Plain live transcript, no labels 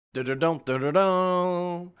Save on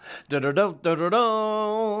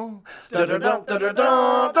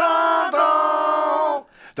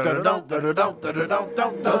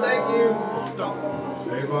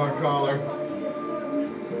collar.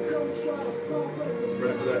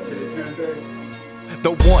 Ready for that Titty Tuesday?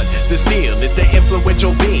 The one, the still is the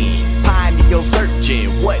influential being. Pioneer searching,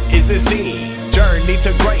 what is it seen? Journey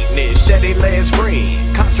to greatness, shedding less free.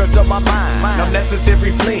 Constructs of my mind,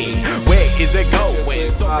 unnecessary fleeing. Where is it going?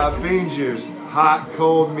 Bean juice, hot,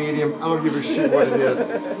 cold, medium. I don't give a shit what it is.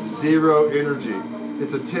 Zero energy.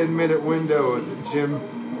 It's a 10-minute window at the gym.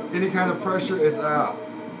 Any kind of pressure, it's out.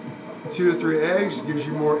 2 to 3 eggs gives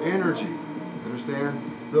you more energy. Understand?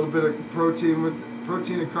 A little bit of protein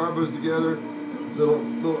and carbs together. Little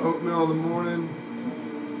oatmeal in the morning.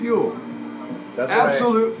 Fuel. That's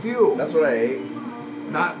absolute fuel. That's what I ate.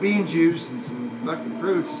 Not bean juice and some fucking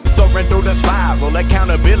fruits. Soaring through the spiral,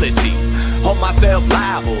 accountability. Hold myself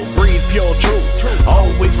liable, breathe pure truth.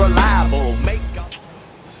 Always reliable.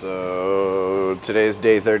 So today's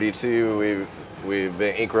day 32. We've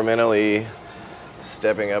been incrementally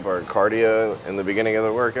stepping up our cardio in the beginning of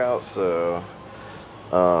the workout. So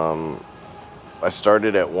I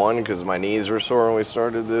started at 1 because my knees were sore when we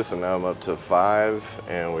started this, and now I'm up to 5,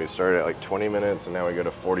 and we started at like 20 minutes, and now we go to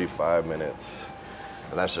 45 minutes.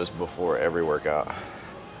 And that's just before every workout.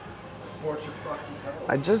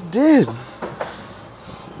 I just did.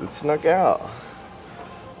 It snuck out.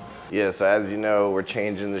 Yeah, so as you know, we're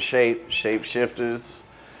changing the shape shifters.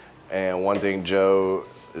 And one thing Joe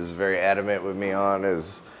is very adamant with me on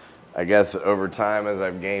is, I guess over time as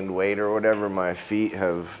I've gained weight or whatever, my feet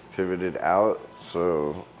have pivoted out.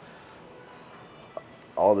 So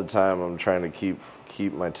all the time I'm trying to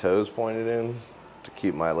keep my toes pointed in to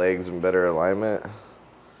keep my legs in better alignment.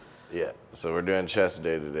 Yeah, so we're doing chest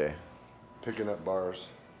day today. Picking up bars,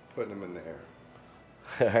 putting them in the air.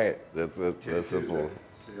 All right, that's simple.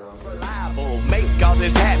 Reliable, make all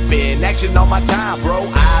this happen. Action on my time, bro.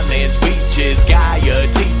 Islands, beaches, Gaia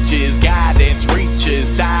teaches, guidance reaches,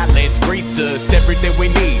 silence greets us. Everything we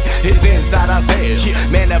need is inside ourselves.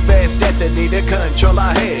 Manifest destiny to control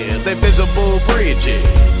our health. Invisible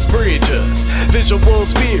bridges, bridge us. Visual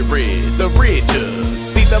spirit, the riches.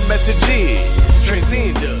 See the messages,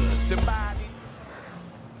 transcend us.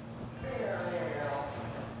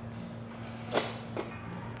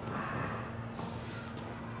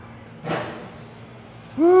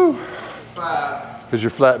 Woo! Because you're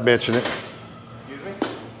flat benching it. Excuse me?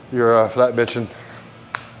 You're flat benching.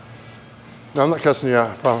 No, I'm not cussing you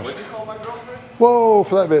out, I promise. What'd you call my girlfriend? Whoa,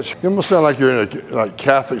 flat bench. You almost sound like you're in a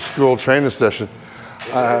Catholic school training session.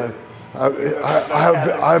 I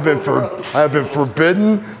have been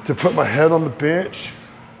forbidden to put my head on the bench.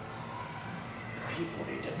 People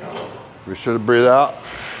need to know. We should have breathed out.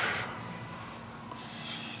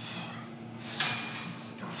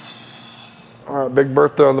 All right, Big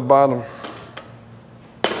Bertha on the bottom.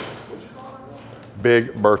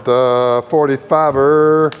 Big Bertha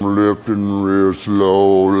 45er. Lifting real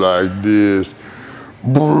slow like this.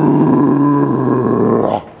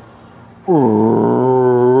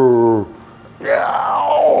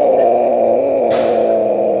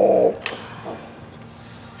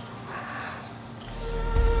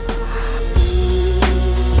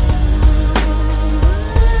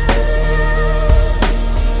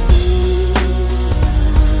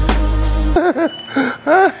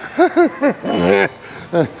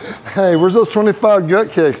 Hey, where's those 25 gut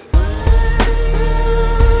kicks?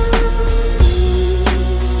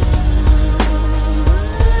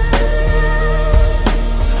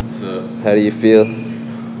 What's up? How do you feel?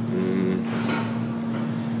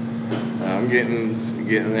 I'm getting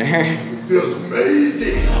there. It feels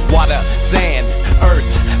amazing. Water, sand, earth,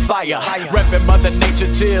 fire. Reppin' Mother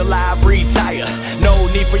Nature till I retire. No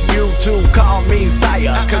need for you to call me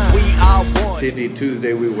sire, cause we are one. Titty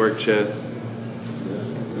Tuesday we work chest.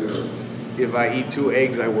 If I eat 2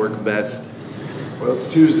 eggs, I work best. Well, it's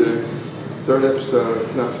Tuesday, 3rd episode of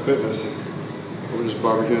Snipes Fitness. We're just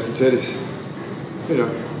barbecuing some titties. You know,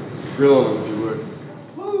 grill on them if you would.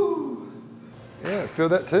 Woo! Yeah, feel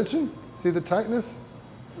that tension? See the tightness?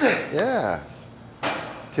 Yeah.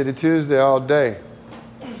 Titty Tuesday all day.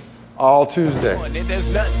 All Tuesday. There's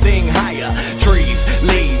nothing higher. Trees,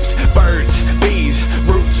 leaves, birds, bees,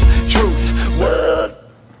 roots, truth. What?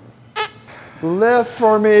 Lift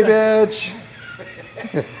for me, bitch.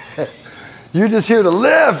 You just here to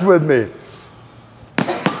lift with me.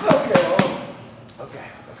 Okay.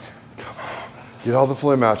 Come on. Get all the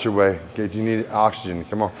phlegm out your way. Okay, you need oxygen.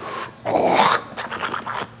 Come on.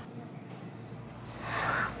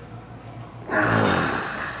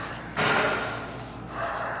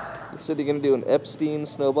 said you're gonna do an Epstein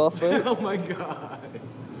snowball fight? Oh my god.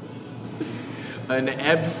 An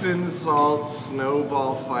Epsom salt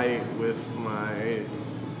snowball fight with my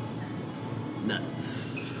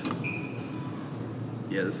nuts.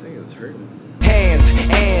 Yeah, this thing is hurting. Hands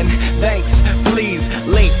and thanks, please.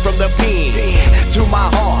 Link from the pen to my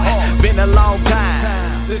heart. Been a long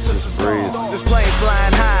time. This just a start. This plane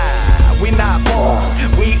flying high. We not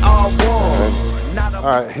born. We are born.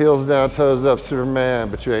 All right, heels down, toes up, Superman,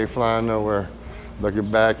 but you ain't flying nowhere. Looking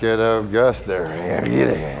back at Gus there. Yeah, get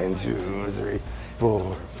it. 1, 2, 3,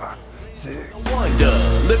 4, 5, 6. Wonder,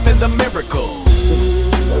 living the miracle.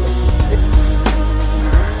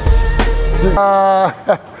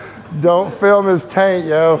 Don't film his taint,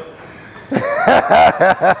 yo.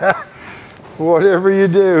 Whatever you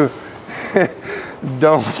do,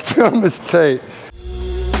 don't film his taint.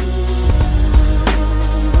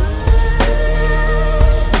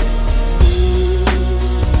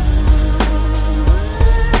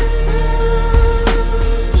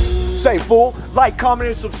 Say, fool, like, comment,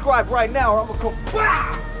 and subscribe right now, or I'm gonna go.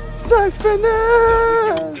 Snipes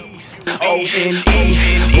Fitness!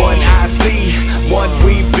 O-N-E, one I see, one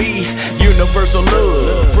we be, universal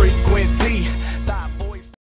love.